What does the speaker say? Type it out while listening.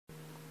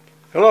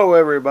Hello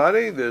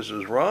everybody, this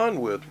is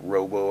Ron with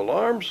Robo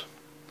Alarms,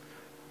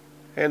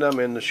 and I'm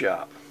in the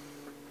shop.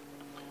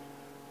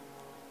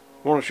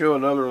 I want to show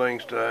another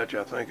Lynx Touch.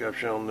 I think I've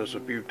shown this a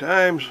few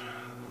times.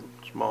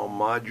 Small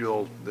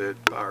module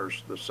that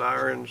powers the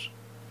sirens.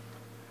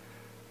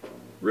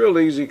 Real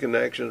easy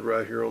connections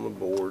right here on the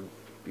board.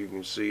 You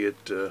can see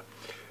it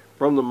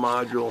from the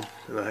module,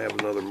 and I have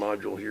another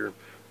module here.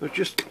 There's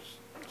just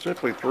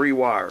simply 3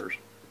 wires,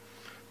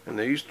 and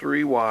these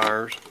 3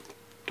 wires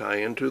tie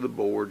into the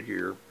board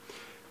here,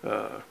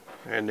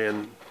 and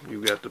then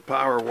you've got the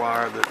power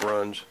wire that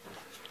runs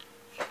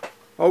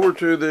over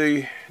to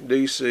the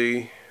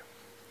DC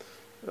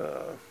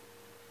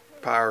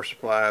power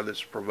supply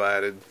that's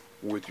provided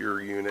with your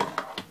unit.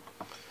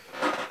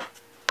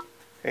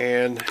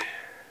 And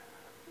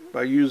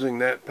by using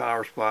that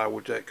power supply,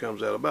 which that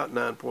comes out about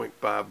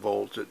 9.5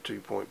 volts at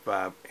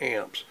 2.5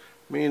 amps,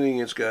 meaning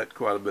it's got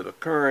quite a bit of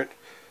current.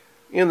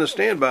 In the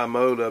standby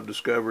mode, I've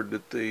discovered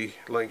that the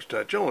Lynx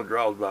Touch only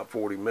draws about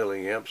 40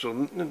 milliamps, so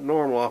in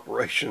normal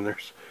operation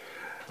there's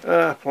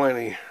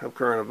plenty of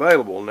current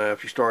available. Now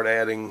if you start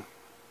adding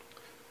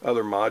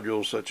other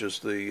modules such as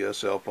the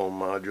cell phone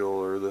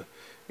module or the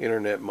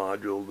internet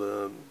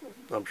module,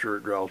 I'm sure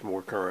it draws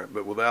more current,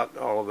 but without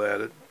all of that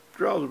it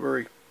draws a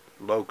very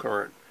low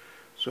current,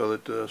 so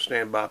that the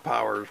standby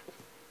power is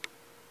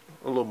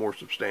a little more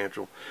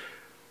substantial.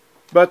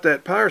 But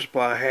that power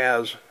supply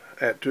has,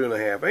 at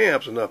 2.5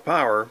 amps, enough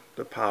power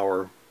to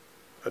power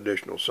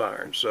additional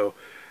sirens. So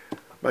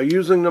by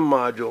using the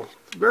module,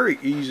 it's very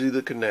easy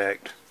to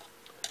connect.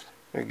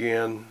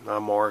 Again, I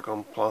mark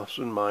them plus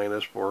and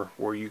minus for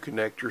where you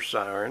connect your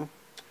siren,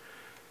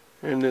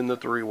 and then the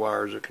 3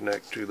 wires that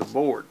connect to the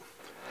board.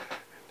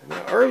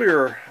 Now,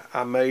 earlier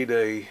I made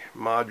a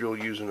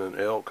module using an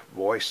Elk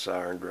Voice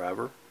siren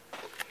driver,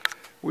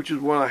 which is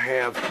what I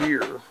have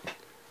here.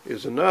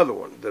 Is another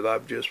one that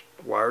I've just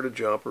wired a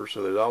jumper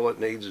so that all it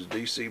needs is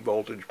DC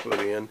voltage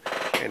put in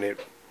and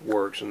it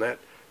works. And that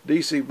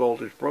DC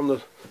voltage from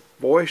the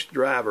voice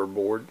driver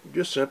board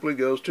just simply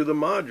goes to the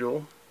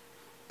module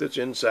that's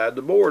inside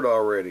the board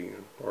already,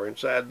 or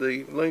inside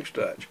the Lynx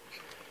Touch.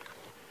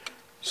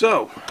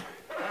 So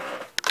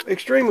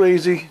extremely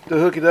easy to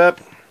hook it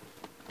up,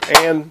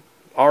 and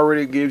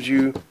already gives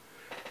you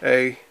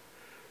a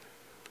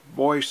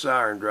voice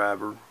siren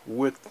driver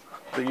with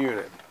the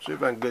unit. See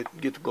if I can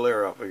get the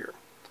glare off of here.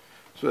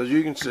 So as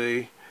you can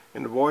see,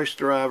 and the voice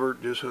driver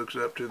just hooks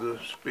up to the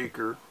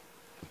speaker.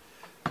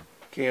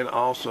 Can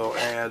also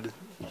add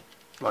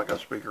like a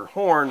speaker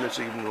horn that's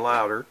even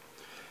louder.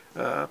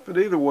 But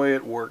either way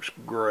it works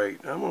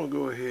great. I'm going to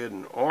go ahead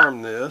and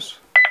arm this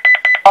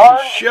to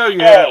show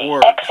you how it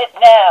works. Exit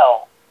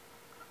now.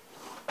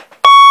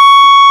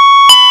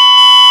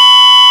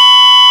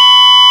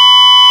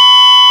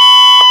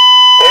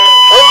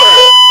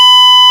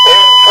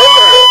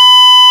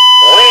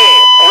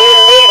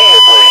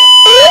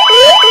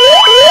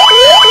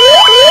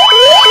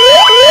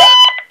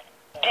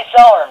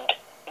 Disarmed.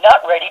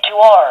 Not ready to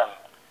arm.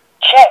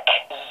 Check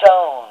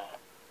zone.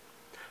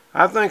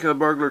 I think a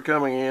burglar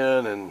coming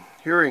in and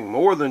hearing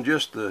more than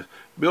just the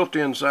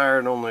built-in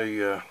siren on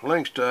the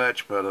Lynx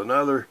Touch, but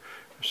another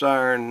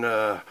siren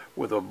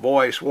with a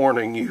voice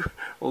warning you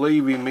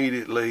leave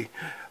immediately,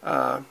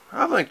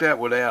 I think that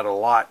would add a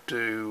lot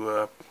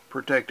to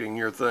protecting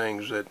your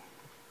things,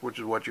 which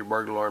is what your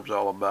burglar alarm's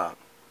all about.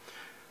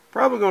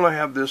 Probably going to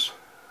have this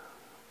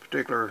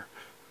particular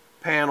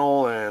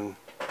panel and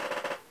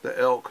the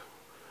Elk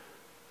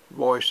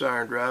Voice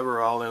siren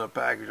driver all in a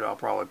package I'll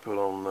probably put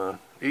on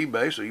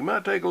eBay, so you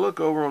might take a look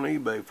over on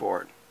eBay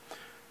for it.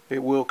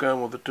 It will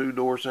come with the 2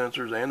 door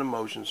sensors and a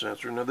motion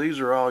sensor. Now these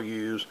are all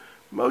used.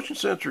 The motion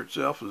sensor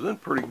itself is in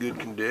pretty good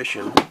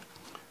condition,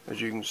 as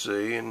you can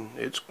see, and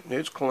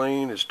it's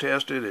clean, it's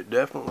tested, it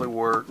definitely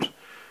works.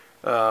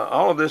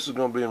 All of this is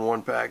going to be in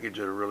one package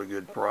at a really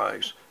good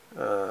price,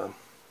 so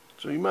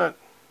you might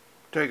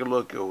take a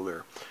look over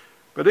there.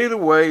 But either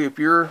way, if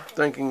you're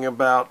thinking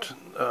about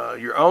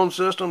your own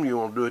system, you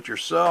want to do it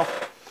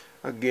yourself,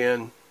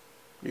 again,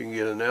 you can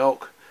get an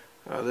Elk.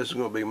 This is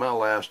going to be my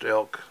last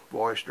Elk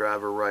voice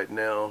driver right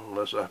now,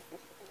 unless I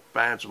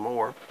find some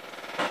more.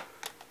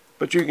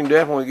 But you can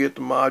definitely get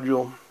the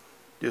module.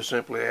 Just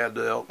simply add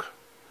the Elk,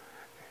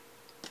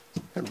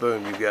 and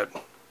boom, you've got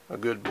a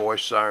good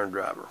voice siren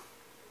driver.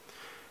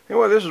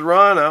 Anyway, this is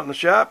Ron out in the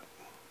shop.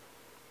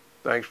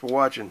 Thanks for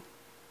watching.